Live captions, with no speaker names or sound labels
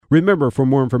Remember, for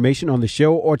more information on the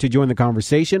show or to join the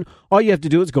conversation, all you have to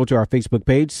do is go to our Facebook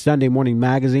page, Sunday Morning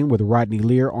Magazine with Rodney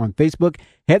Lear on Facebook.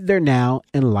 Head there now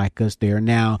and like us there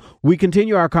now. We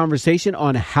continue our conversation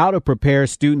on how to prepare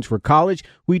students for college.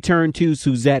 We turn to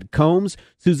Suzette Combs.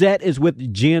 Suzette is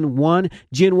with Gen 1.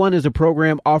 Gen 1 is a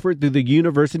program offered through the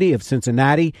University of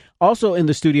Cincinnati. Also in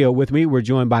the studio with me, we're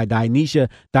joined by Dinesha.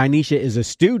 Dinesha is a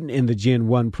student in the Gen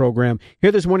 1 program.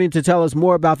 Here this morning to tell us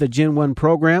more about the Gen 1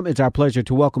 program, it's our pleasure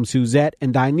to welcome Suzette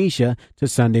and Dinesha to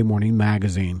Sunday Morning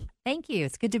Magazine. Thank you.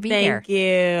 It's good to be here. Thank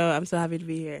you. I'm so happy to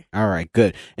be here. All right,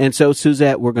 good. And so,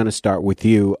 Suzette, we're going to start with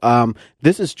you.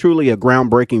 This is truly a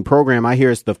groundbreaking program. I hear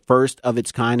it's the first of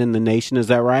its kind in the nation. Is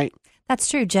that right? That's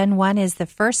true. Gen 1 is the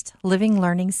first living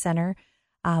learning center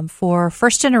for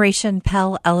first-generation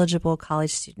Pell-eligible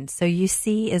college students. So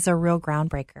UC is a real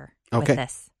groundbreaker with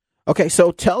this. Okay,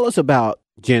 so tell us about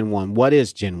Gen 1. What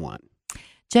is Gen 1?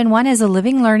 Gen 1 is a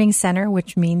living learning center,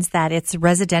 which means that it's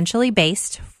residentially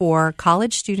based for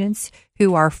college students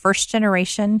who are first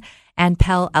generation and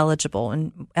Pell eligible.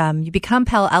 And you become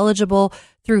Pell eligible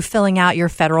through filling out your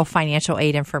federal financial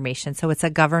aid information. So it's a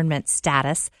government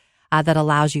status that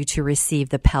allows you to receive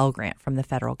the Pell Grant from the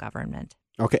federal government.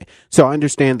 Okay. So I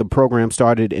understand the program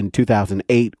started in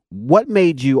 2008. What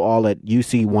made you all at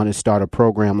UC want to start a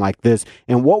program like this?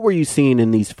 And what were you seeing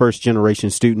in these first generation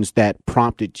students that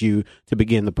prompted you to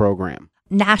begin the program?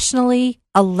 Nationally,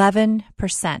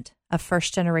 11% of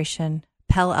first generation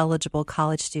Pell eligible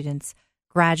college students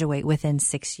graduate within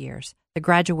 6 years. The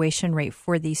graduation rate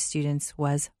for these students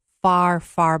was far,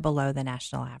 far below the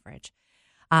national average.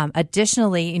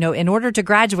 Additionally, in order to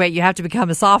graduate, you have to become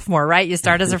a sophomore, right? You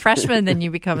start as a freshman, then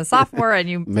you become a sophomore, and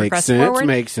you progress forward.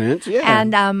 Makes sense, yeah.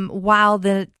 And while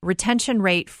the retention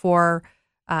rate for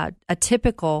a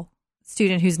typical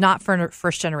student who's not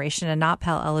first generation and not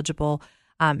Pell eligible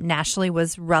nationally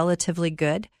was relatively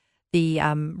good, the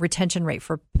retention rate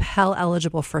for Pell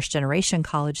eligible first generation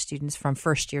college students from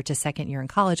first year to second year in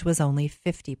college was only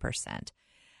 50%.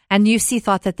 And UC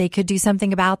thought that they could do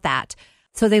something about that.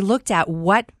 So they looked at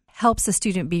what helps a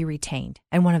student be retained.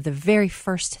 And one of the very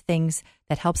first things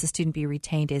that helps a student be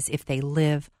retained is if they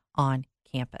live on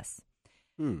campus.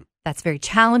 That's very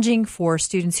challenging for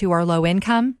students who are low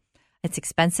income. It's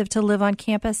expensive to live on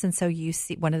campus. And so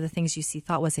one of the things UC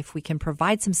thought was if we can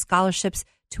provide some scholarships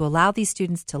to allow these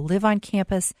students to live on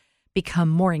campus, become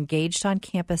more engaged on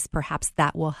campus, perhaps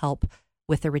that will help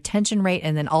with the retention rate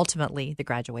and then ultimately the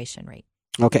graduation rate.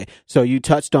 Okay, so you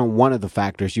touched on one of the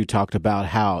factors. You talked about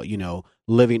how,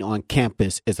 living on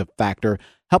campus is a factor.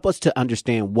 Help us to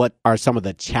understand what are some of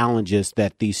the challenges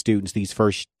that these students, these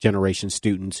first generation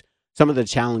students, some of the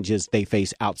challenges they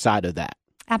face outside of that.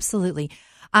 Absolutely.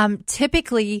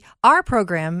 Typically, our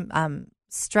program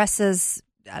stresses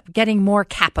getting more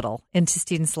capital into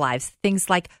students' lives, things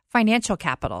like financial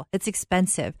capital. It's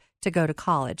expensive to go to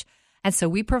college. And so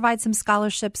we provide some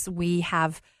scholarships. We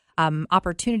have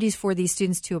opportunities for these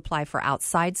students to apply for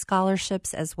outside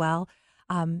scholarships as well.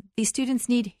 These students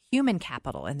need human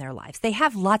capital in their lives. They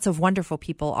have lots of wonderful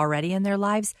people already in their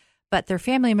lives, but their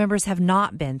family members have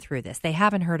not been through this. They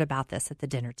haven't heard about this at the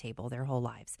dinner table their whole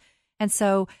lives. And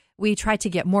so we try to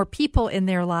get more people in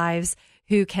their lives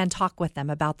who can talk with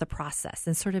them about the process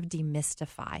and sort of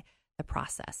demystify the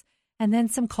process. And then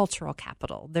some cultural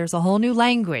capital. There's a whole new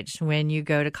language when you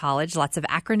go to college, lots of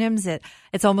acronyms.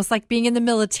 It's almost like being in the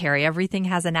military. Everything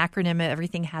has an acronym,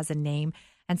 everything has a name.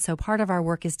 And so part of our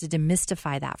work is to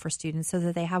demystify that for students so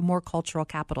that they have more cultural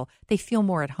capital. They feel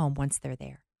more at home once they're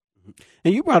there.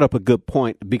 And you brought up a good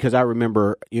point because I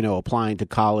remember, applying to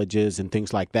colleges and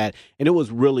things like that. And it was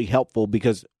really helpful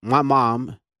because my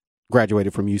mom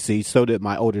graduated from UC. So did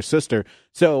my older sister.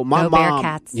 So my mom.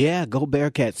 Bearcats. Yeah, go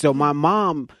Bearcats. So my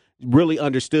mom really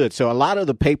understood. So a lot of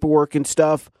the paperwork and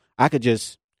stuff, I could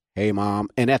just, hey, Mom.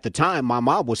 And at the time, my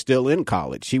mom was still in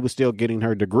college. She was still getting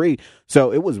her degree.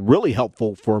 So it was really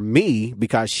helpful for me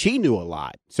because she knew a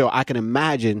lot. So I can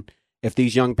imagine if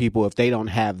these young people, if they don't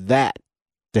have that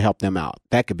to help them out,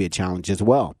 that could be a challenge as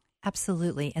well.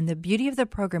 Absolutely. And the beauty of the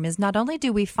program is not only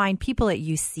do we find people at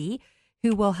UC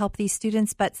who will help these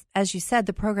students, but as you said,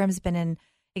 the program's been in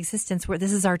existence where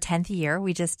this is our 10th year.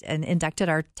 We just inducted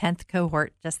our 10th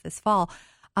cohort just this fall.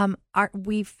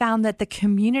 We found that the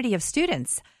community of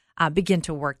students begin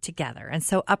to work together. And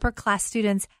so upper class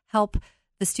students help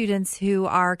the students who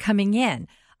are coming in.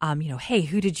 Hey,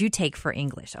 who did you take for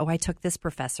English? Oh, I took this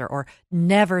professor, or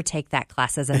never take that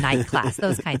class as a night class,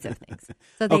 those kinds of things.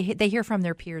 So they hear from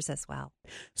their peers as well.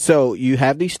 So you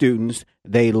have these students,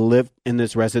 they live in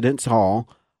this residence hall.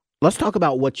 Let's talk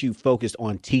about what you focused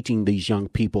on teaching these young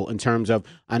people in terms of,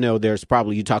 I know there's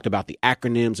probably, you talked about the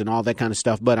acronyms and all that kind of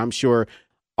stuff, but I'm sure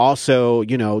also,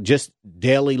 just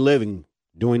daily living,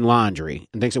 doing laundry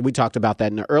and things. So we talked about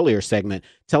that in the earlier segment.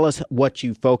 Tell us what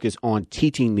you focus on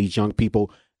teaching these young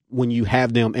people when you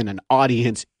have them in an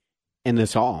audience in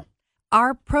this hall.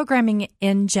 Our programming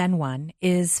in Gen 1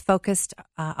 is focused,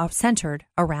 centered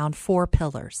around 4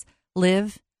 pillars: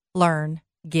 live, learn,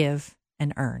 give,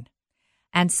 and earn.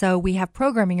 And so we have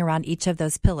programming around each of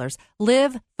those pillars.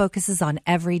 Live focuses on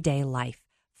everyday life,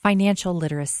 financial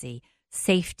literacy,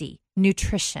 safety,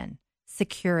 nutrition,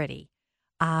 security,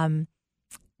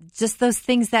 just those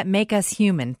things that make us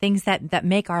human, things that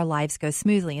make our lives go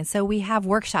smoothly. And so we have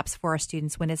workshops for our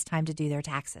students when it's time to do their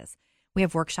taxes. We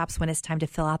have workshops when it's time to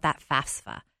fill out that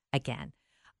FAFSA again.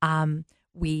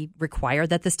 We require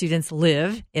that the students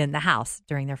live in the house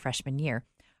during their freshman year.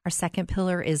 Our second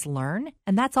pillar is learn,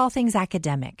 and that's all things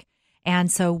academic.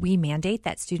 And so we mandate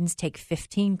that students take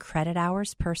 15 credit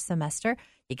hours per semester.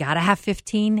 You got to have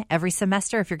 15 every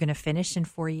semester if you're going to finish in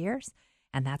 4 years,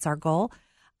 and that's our goal.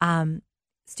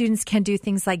 Students can do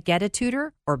things like get a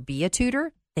tutor or be a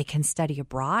tutor. They can study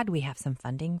abroad. We have some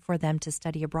funding for them to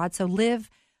study abroad. So live,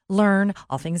 learn,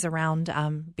 all things around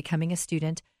becoming a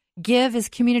student. Give is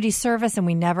community service, and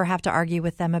we never have to argue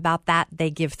with them about that.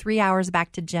 They give 3 hours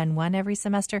back to Gen 1 every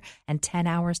semester and 10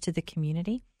 hours to the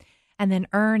community. And then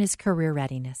earn is career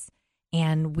readiness.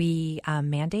 And we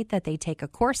mandate that they take a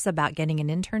course about getting an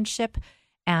internship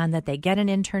and that they get an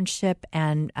internship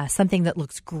and something that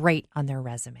looks great on their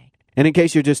resume. And in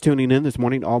case you're just tuning in this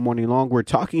morning, all morning long, we're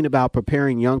talking about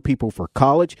preparing young people for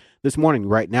college. This morning,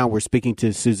 right now, we're speaking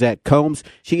to Suzette Combs.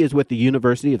 She is with the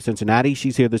University of Cincinnati.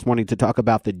 She's here this morning to talk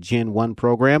about the Gen 1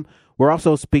 program. We're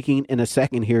also speaking in a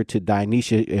second here to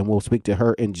Dinesha, and we'll speak to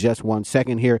her in just 1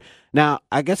 second here. Now,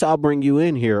 I guess I'll bring you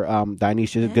in here,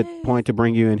 Dinesha. It's a good point to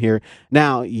bring you in here.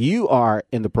 Now, you are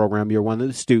in the program. You're one of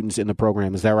the students in the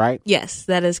program. Is that right? Yes,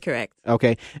 that is correct.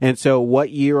 Okay. And so what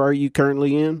year are you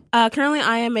currently in? Currently,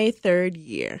 I am a third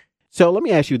year. So let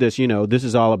me ask you this, this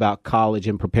is all about college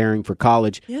and preparing for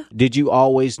college. Yeah. Did you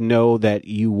always know that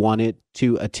you wanted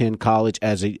to attend college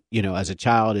as a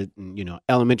child in,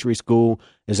 elementary school?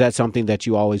 Is that something that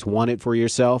you always wanted for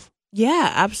yourself?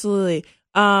 Yeah, absolutely.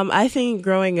 I think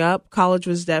growing up, college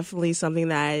was definitely something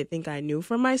that I think I knew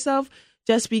for myself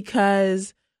just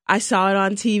because I saw it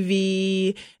on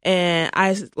TV and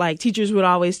teachers would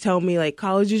always tell me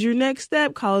college is your next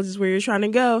step. College is where you're trying to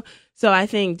go. So I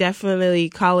think definitely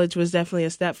college was definitely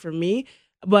a step for me.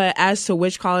 But as to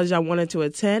which college I wanted to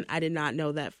attend, I did not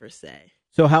know that per se.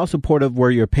 So how supportive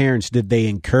were your parents? Did they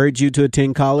encourage you to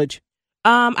attend college?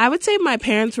 I would say my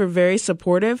parents were very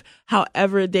supportive.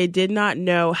 However, they did not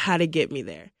know how to get me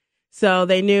there. So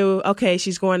they knew, okay,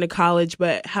 she's going to college,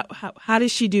 but how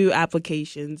does she do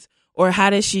applications? Or how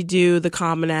does she do the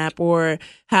Common App? Or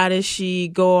how does she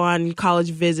go on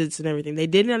college visits and everything? They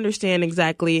didn't understand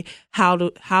exactly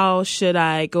how should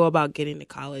I go about getting to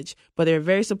college. But they're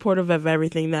very supportive of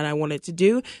everything that I wanted to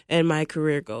do and my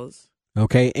career goals.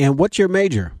 Okay. And what's your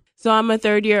major? So I'm a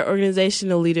third-year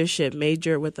organizational leadership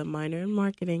major with a minor in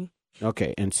marketing.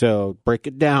 Okay. And so break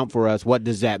it down for us. What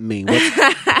does that mean?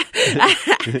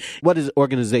 What is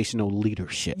organizational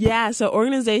leadership? Yeah, so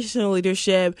organizational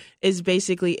leadership is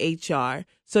basically HR.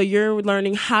 So you're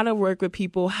learning how to work with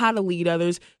people, how to lead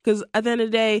others, because at the end of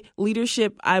the day,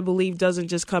 leadership, I believe, doesn't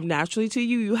just come naturally to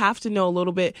you. You have to know a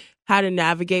little bit how to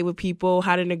navigate with people,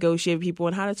 how to negotiate with people,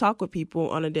 and how to talk with people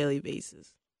on a daily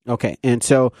basis. Okay. And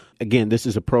so, again, this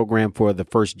is a program for the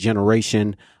first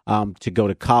generation to go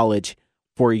to college.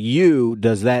 For you,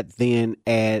 does that then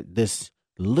add this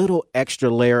little extra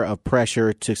layer of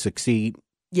pressure to succeed?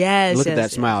 Yes. Look at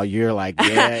that smile. You're like,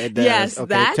 yeah, it does. Yes.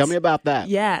 Okay, tell me about that.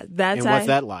 Yeah. And what's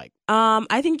that like?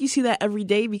 I think you see that every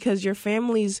day because your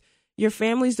family's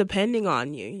depending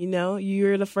on you.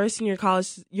 You're the first in your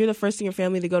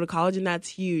family to go to college, and that's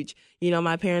huge.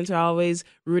 My parents are always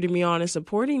rooting me on and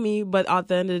supporting me, but at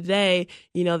the end of the day,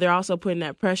 they're also putting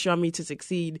that pressure on me to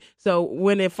succeed. So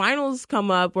when the finals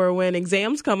come up or when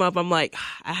exams come up, I'm like,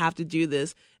 I have to do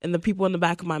this. And the people in the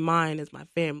back of my mind is my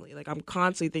family. I'm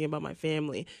constantly thinking about my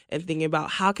family and thinking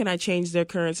about how can I change their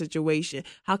current situation?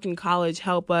 How can college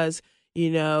help us,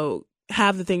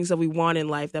 have the things that we want in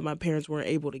life that my parents weren't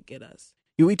able to get us?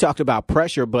 We talked about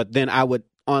pressure, but then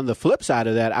on the flip side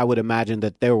of that, I would imagine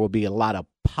that there will be a lot of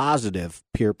positive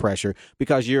peer pressure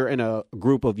because you're in a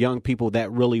group of young people that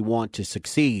really want to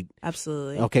succeed.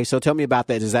 Absolutely. Okay, so tell me about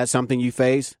that. Is that something you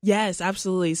face? Yes,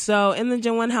 absolutely. So in the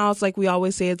Gen 1 house, like we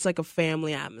always say, it's like a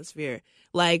family atmosphere.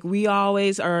 Like we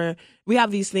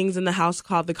have these things in the house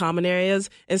called the common areas,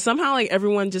 and somehow like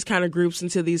everyone just kind of groups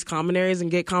into these common areas and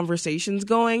get conversations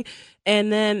going. And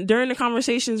then during the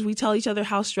conversations, we tell each other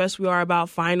how stressed we are about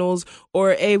finals,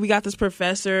 or hey, we got this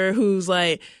professor who's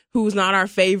not our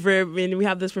favorite, and we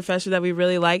have this professor that we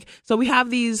really like. So we have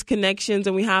these connections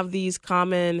and we have these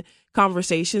common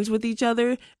conversations with each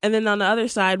other. And then on the other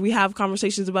side, we have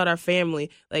conversations about our family.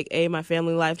 Like, hey, my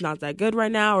family life not that good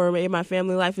right now, or hey, my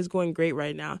family life is going great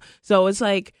right now. So it's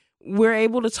like we're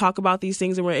able to talk about these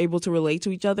things and we're able to relate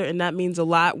to each other. And that means a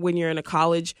lot when you're in a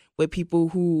college with people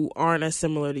who aren't as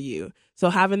similar to you. So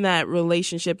having that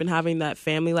relationship and having that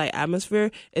family-like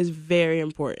atmosphere is very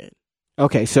important.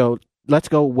 Okay, so let's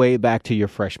go way back to your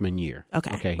freshman year.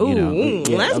 Okay. Ooh,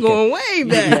 let's go way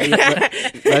back.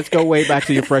 Let's go way back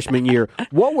to your freshman year.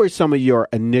 What were some of your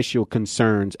initial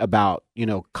concerns about,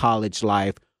 college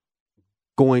life,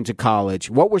 going to college?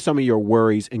 What were some of your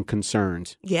worries and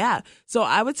concerns? Yeah. So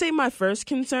I would say my first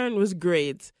concern was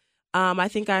grades. I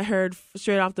think I heard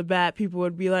straight off the bat, people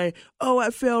would be like, oh, I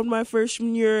failed my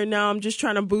freshman year and now I'm just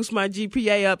trying to boost my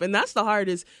GPA up. And that's the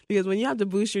hardest because when you have to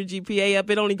boost your GPA up,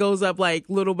 it only goes up like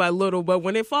little by little. But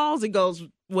when it falls, it goes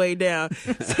way down.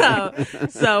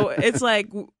 So it's like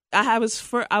I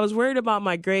was worried about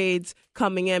my grades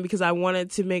coming in because I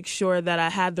wanted to make sure that I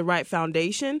had the right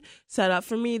foundation set up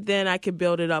for me. Then I could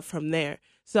build it up from there.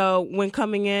 So when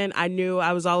coming in, I knew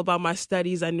I was all about my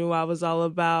studies. I knew I was all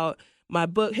about my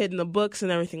book, hitting the books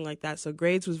and everything like that. So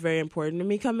grades was very important to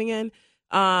me coming in.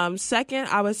 Second,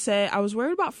 I would say I was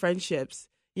worried about friendships.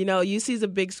 UC is a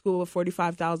big school with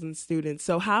 45,000 students.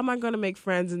 So how am I going to make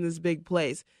friends in this big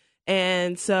place?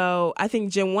 And so I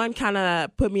think Gen 1 kind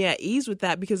of put me at ease with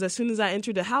that because as soon as I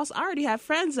entered the house, I already had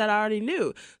friends that I already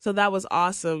knew. So that was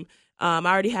awesome. I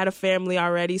already had a family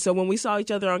already. So when we saw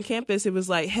each other on campus, it was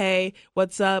like, hey,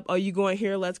 what's up? Are you going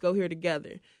here? Let's go here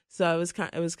together. So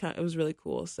it was really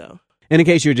cool. So. And in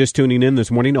case you're just tuning in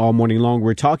this morning, all morning long,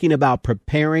 we're talking about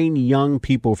preparing young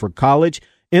people for college.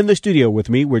 In the studio with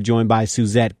me, we're joined by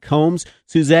Suzette Combs.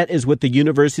 Suzette is with the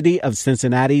University of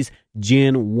Cincinnati's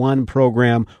Gen 1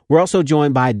 program. We're also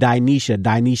joined by Dinesha.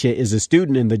 Dinesha is a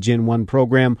student in the Gen 1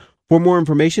 program. For more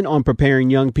information on preparing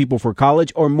young people for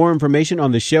college or more information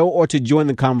on the show or to join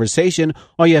the conversation,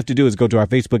 all you have to do is go to our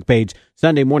Facebook page,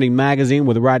 Sunday Morning Magazine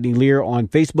with Rodney Lear on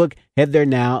Facebook. Head there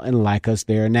now and like us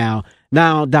there now.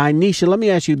 Now, Dinesha, let me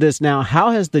ask you this now.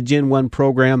 How has the Gen 1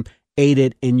 program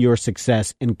aided in your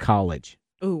success in college?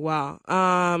 Oh, wow.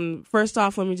 First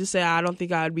off, let me just say I don't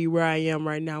think I'd be where I am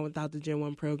right now without the Gen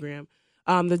 1 program.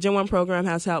 The Gen 1 program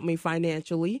has helped me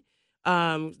financially.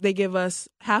 They give us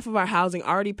half of our housing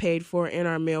already paid for in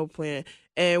our meal plan.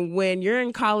 And when you're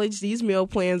in college, these meal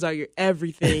plans are your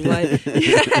everything. Like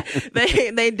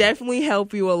they definitely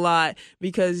help you a lot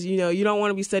because, you don't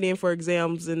want to be studying for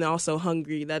exams and also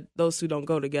hungry. That those two don't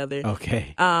go together.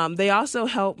 Okay. They also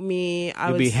help me.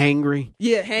 You'd be hangry?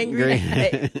 Yeah, hangry.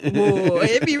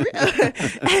 It'd be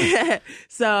real.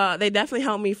 So they definitely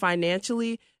help me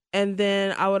financially. And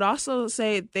then I would also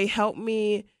say they help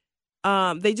me.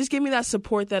 They just give me that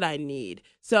support that I need.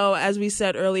 So as we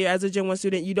said earlier, as a Gen 1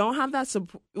 student, you don't have that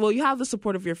support. Well, you have the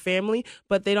support of your family,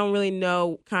 but they don't really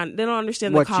know they don't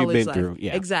understand the college what you've been life. Through.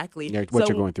 Yeah. Exactly. Yeah, what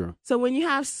you're going through. So when you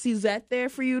have Suzette there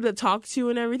for you to talk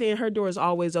to and everything, and her door is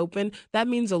always open, that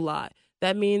means a lot.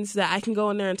 That means that I can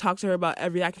go in there and talk to her about I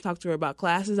can talk to her about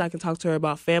classes. I can talk to her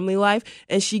about family life,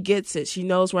 and she gets it. She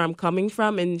knows where I'm coming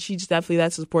from, and she's definitely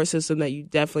that support system that you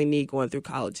definitely need going through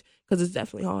college because it's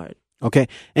definitely hard. Okay.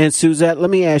 And Suzette, let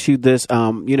me ask you this,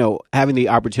 having the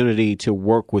opportunity to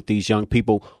work with these young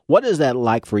people, what is that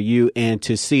like for you? And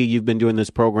to see you've been doing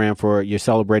this program you're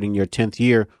celebrating your 10th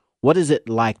year. What is it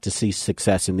like to see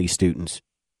success in these students?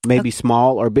 Maybe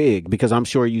small or big, because I'm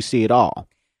sure you see it all.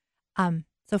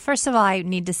 So first of all, I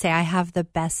need to say I have the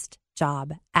best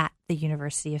job at the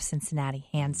University of Cincinnati,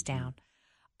 hands down.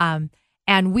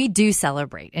 And we do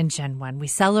celebrate in Gen 1. We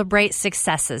celebrate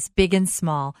successes, big and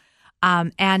small.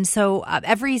 And so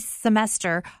every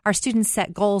semester, our students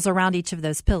set goals around each of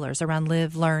those pillars, around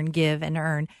live, learn, give, and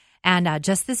earn. And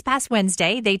just this past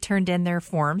Wednesday, they turned in their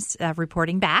forms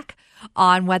reporting back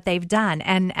on what they've done.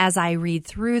 And as I read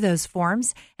through those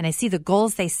forms and I see the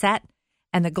goals they set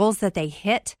and the goals that they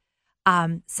hit,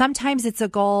 sometimes it's a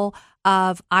goal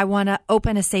of I want to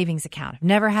open a savings account. I've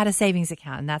never had a savings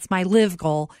account, and that's my live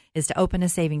goal is to open a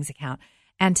savings account.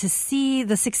 And to see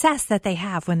the success that they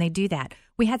have when they do that.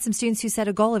 We had some students who set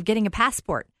a goal of getting a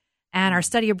passport. And our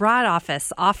study abroad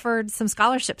office offered some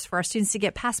scholarships for our students to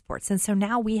get passports. And so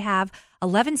now we have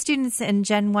 11 students in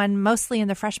Gen 1, mostly in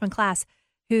the freshman class,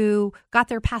 who got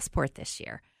their passport this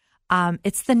year.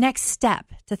 It's the next step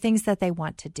to things that they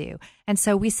want to do. And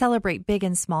so we celebrate big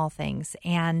and small things.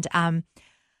 And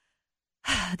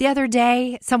the other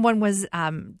day, someone was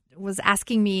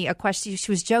asking me a question.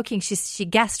 She was joking. She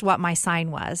guessed what my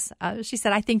sign was. She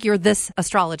said, "I think you're this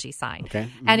astrology sign." Okay.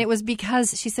 Mm-hmm. And it was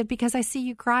because I see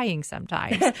you crying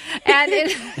sometimes, and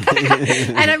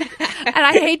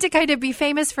I hate to kind of be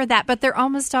famous for that, but they're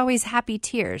almost always happy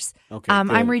tears. Okay,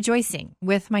 I'm rejoicing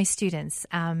with my students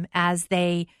as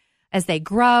they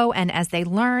grow and as they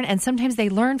learn, and sometimes they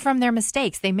learn from their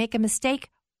mistakes. They make a mistake.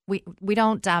 We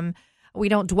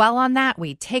don't dwell on that.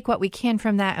 We take what we can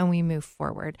from that and we move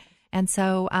forward. And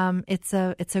so it's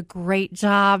a great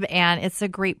job and it's a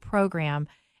great program.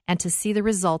 And to see the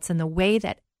results and the way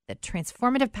that the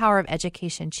transformative power of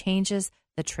education changes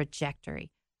the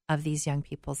trajectory of these young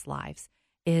people's lives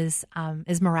is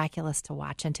miraculous to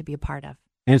watch and to be a part of.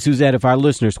 And Suzette, if our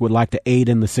listeners would like to aid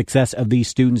in the success of these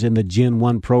students in the Gen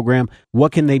 1 program,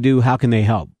 what can they do? How can they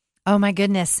help? Oh, my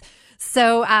goodness.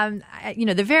 So,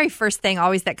 the very first thing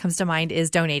always that comes to mind is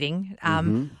donating.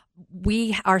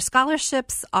 Our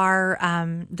scholarships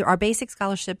our basic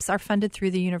scholarships are funded through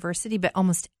the university, but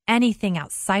almost anything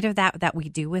outside of that we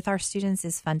do with our students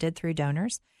is funded through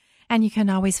donors. And you can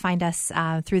always find us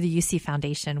through the UC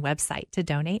Foundation website to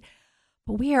donate.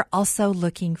 But we are also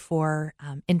looking for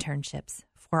internships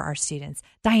for our students.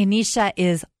 Dionysia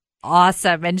is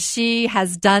awesome, and she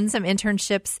has done some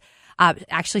internships.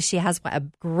 Actually, she has a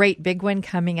great big one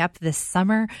coming up this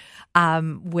summer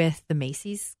with the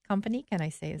Macy's company. Can I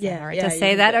say, is that all right to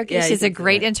say that? Okay, yeah, she's a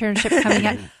great internship coming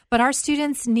up. But our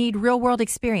students need real-world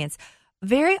experience.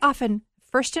 Very often,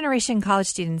 first-generation college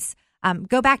students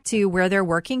go back to where they're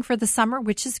working for the summer,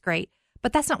 which is great,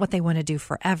 but that's not what they want to do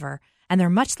forever. And they're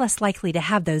much less likely to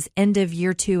have those end of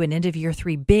year 2 and end of year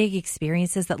 3 big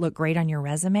experiences that look great on your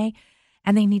resume.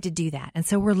 And they need to do that. And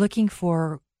so we're looking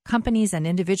for companies and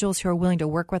individuals who are willing to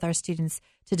work with our students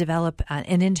to develop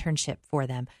an internship for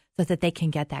them so that they can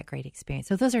get that great experience.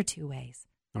 So those are 2 ways.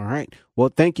 All right.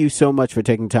 Well, thank you so much for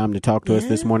taking time to talk to us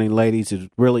this morning, ladies. It's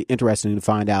really interesting to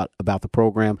find out about the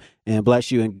program. And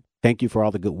bless you, and thank you for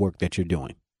all the good work that you're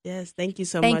doing. Yes, thank you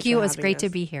so much. Thank you. It was great to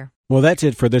be here. Well, that's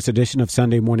it for this edition of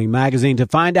Sunday Morning Magazine. To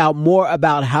find out more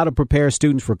about how to prepare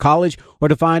students for college, or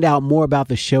to find out more about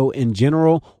the show in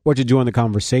general, or to join the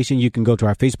conversation, you can go to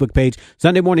our Facebook page,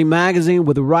 Sunday Morning Magazine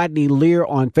with Rodney Lear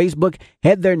on Facebook.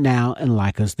 Head there now and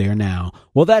like us there now.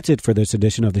 Well, that's it for this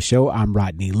edition of the show. I'm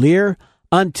Rodney Lear.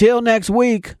 Until next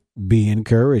week, be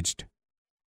encouraged.